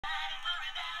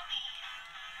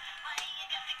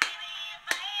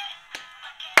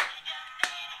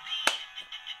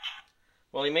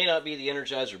Well, he may not be the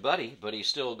Energizer Buddy, but he's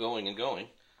still going and going.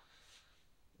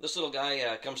 This little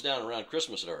guy comes down around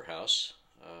Christmas at our house.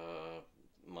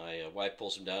 My wife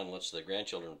pulls him down and lets the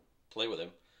grandchildren play with him.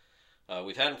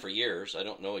 We've had him for years. I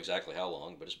don't know exactly how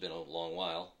long, but it's been a long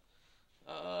while.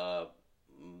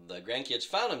 The grandkids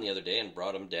found him the other day and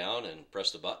brought him down and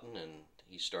pressed the button, and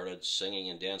he started singing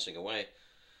and dancing away.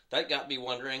 That got me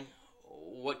wondering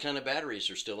what kind of batteries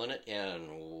are still in it and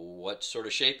what sort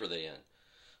of shape are they in.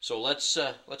 So let's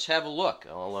have a look.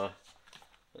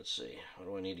 Let's see. What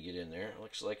do I need to get in there?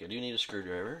 Looks like I do need a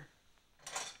screwdriver.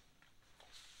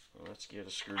 Let's get a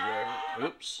screwdriver.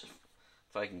 Oops.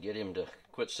 If I can get him to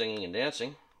quit singing and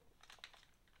dancing.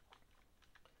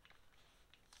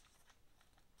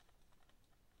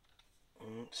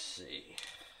 Let's see.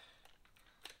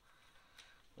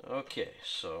 Okay,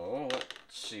 so let's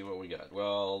see what we got.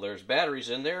 Well, there's batteries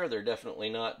in there. They're definitely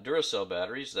not Duracell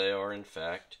batteries. They are, in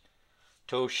fact,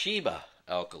 Toshiba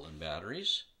alkaline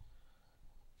batteries.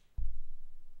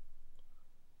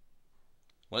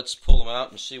 Let's pull them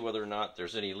out and see whether or not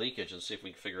there's any leakage and see if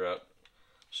we can figure out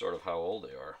sort of how old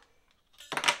they are.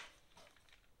 Make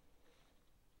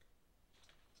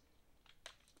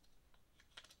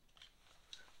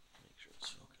sure it's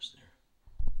focused there.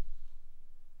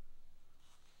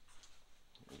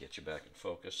 Let me get you back in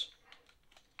focus.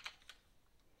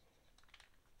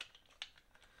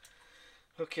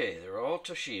 Okay, they're all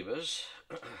Toshibas.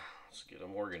 Let's get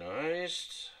them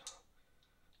organized.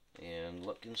 And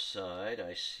look inside.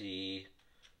 I see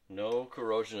no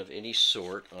corrosion of any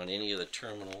sort on any of the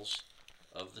terminals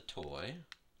of the toy.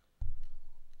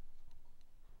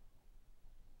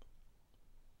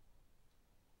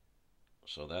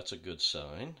 So that's a good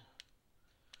sign.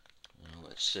 Now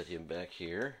let's set him back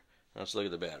here. Let's look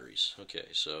at the batteries. Okay,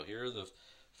 so here are the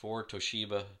 4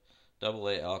 Toshiba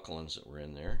AA alkalines that were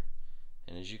in there.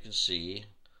 And as you can see,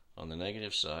 on the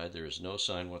negative side, there is no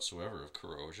sign whatsoever of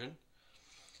corrosion.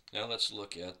 Now let's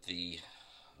look at the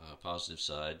positive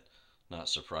side. Not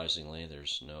surprisingly,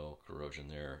 there's no corrosion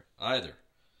there either.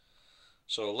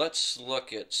 So let's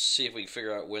see if we can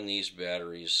figure out when these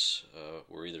batteries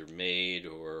were either made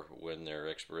or when their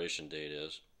expiration date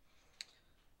is.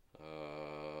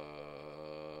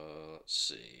 Let's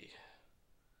see.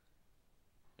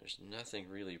 There's nothing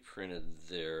really printed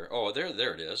there. Oh, there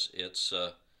it is. It's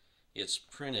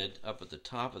printed up at the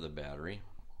top of the battery.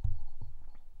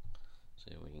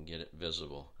 See if we can get it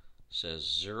visible. It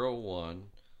says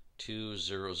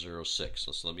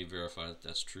 012006. Let me verify that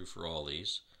that's true for all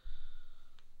these.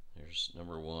 Here's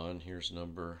number 1. Here's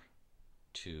number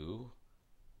 2.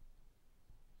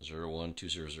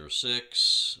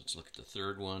 012006. Let's look at the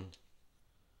third one.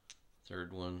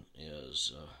 Third one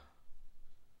is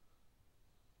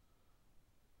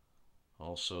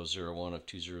also 01 of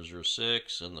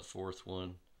 2006, and the fourth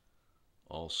one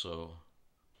also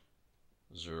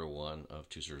 01 of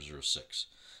 2006.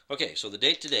 Okay, so the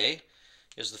date today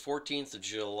is the 14th of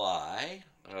July,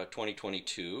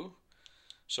 2022.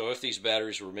 So if these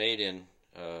batteries were made in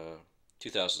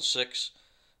 2006,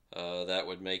 that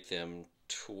would make them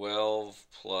 12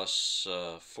 plus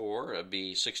 4, it'd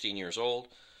be 16 years old.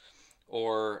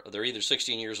 Or they're either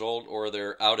 16 years old or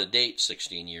they're out of date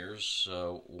 16 years,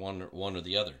 one or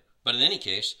the other. But in any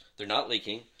case, they're not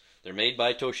leaking. They're made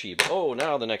by Toshiba. Oh,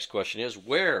 now the next question is,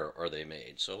 where are they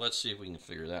made? So let's see if we can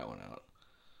figure that one out.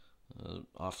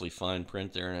 Awfully fine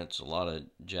print there, and it's a lot of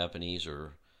Japanese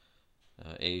or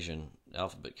Asian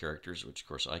alphabet characters, which of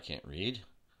course I can't read.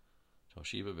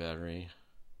 Toshiba battery.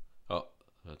 Oh,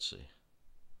 let's see.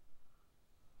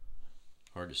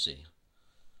 Hard to see.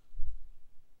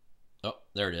 Oh,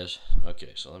 there it is.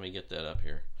 Okay, so let me get that up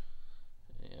here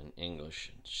in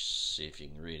English and see if you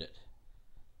can read it.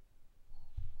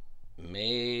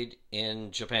 Made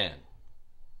in Japan.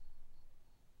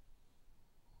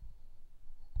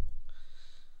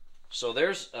 So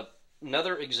there's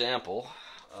another example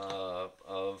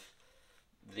of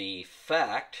the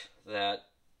fact that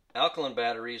alkaline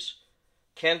batteries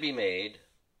can be made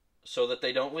so that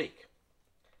they don't leak.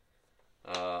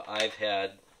 I've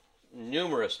had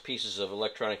numerous pieces of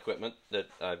electronic equipment that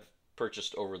I've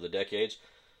purchased over the decades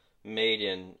made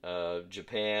in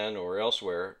Japan or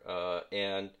elsewhere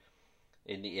and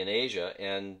in Asia,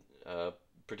 and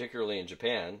particularly in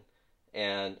Japan,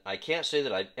 and I can't say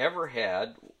that I've ever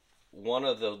had one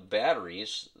of the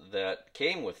batteries that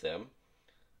came with them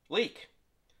leak.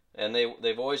 And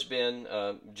they've always been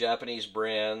Japanese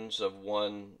brands of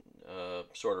one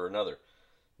sort or another.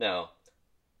 Now,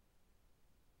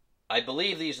 I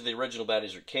believe these are the original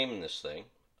batteries that came in this thing.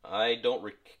 I don't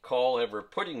recall ever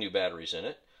putting new batteries in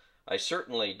it. I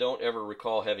certainly don't ever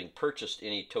recall having purchased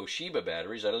any Toshiba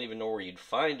batteries. I don't even know where you'd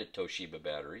find a Toshiba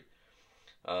battery.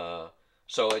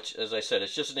 So it's, as I said,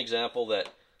 it's just an example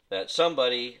that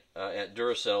somebody at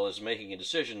Duracell is making a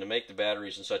decision to make the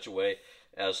batteries in such a way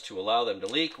as to allow them to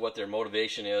leak. What their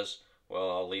motivation is,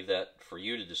 well, I'll leave that for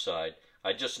you to decide.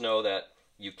 I just know that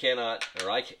you cannot, or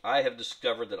I have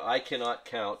discovered that I cannot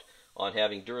count on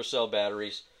having Duracell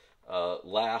batteries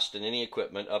last in any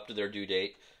equipment up to their due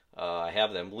date. I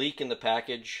have them leak in the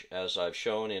package, as I've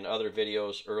shown in other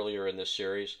videos earlier in this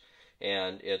series,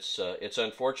 and it's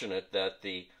unfortunate that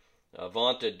the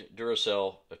vaunted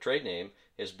Duracell trade name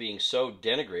is being so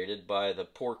denigrated by the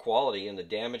poor quality and the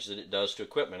damage that it does to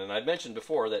equipment. And I've mentioned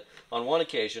before that on one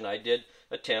occasion I did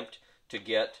attempt to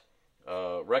get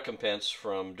recompense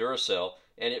from Duracell,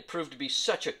 and it proved to be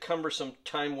such a cumbersome,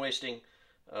 time-wasting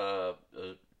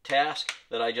task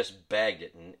that I just bagged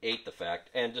it and ate the fact,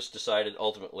 and just decided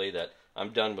ultimately that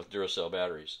I'm done with Duracell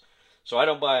batteries. So I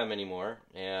don't buy them anymore.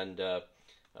 And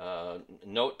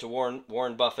note to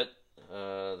Warren Buffett,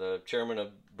 the chairman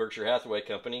of Berkshire Hathaway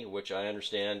Company, which I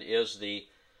understand is the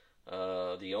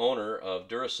owner of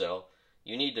Duracell,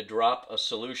 you need to drop a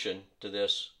solution to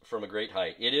this from a great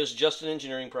height. It is just an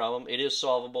engineering problem. It is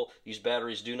solvable. These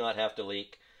batteries do not have to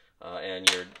leak, and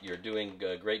you're doing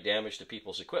great damage to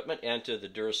people's equipment and to the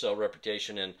Duracell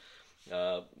reputation. And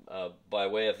by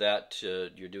way of that,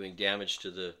 you're doing damage to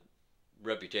the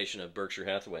reputation of Berkshire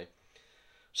Hathaway.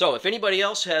 So if anybody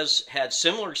else has had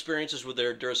similar experiences with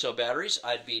their Duracell batteries,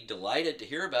 I'd be delighted to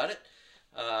hear about it.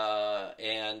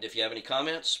 And if you have any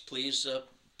comments, please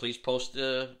post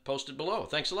it below.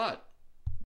 Thanks a lot.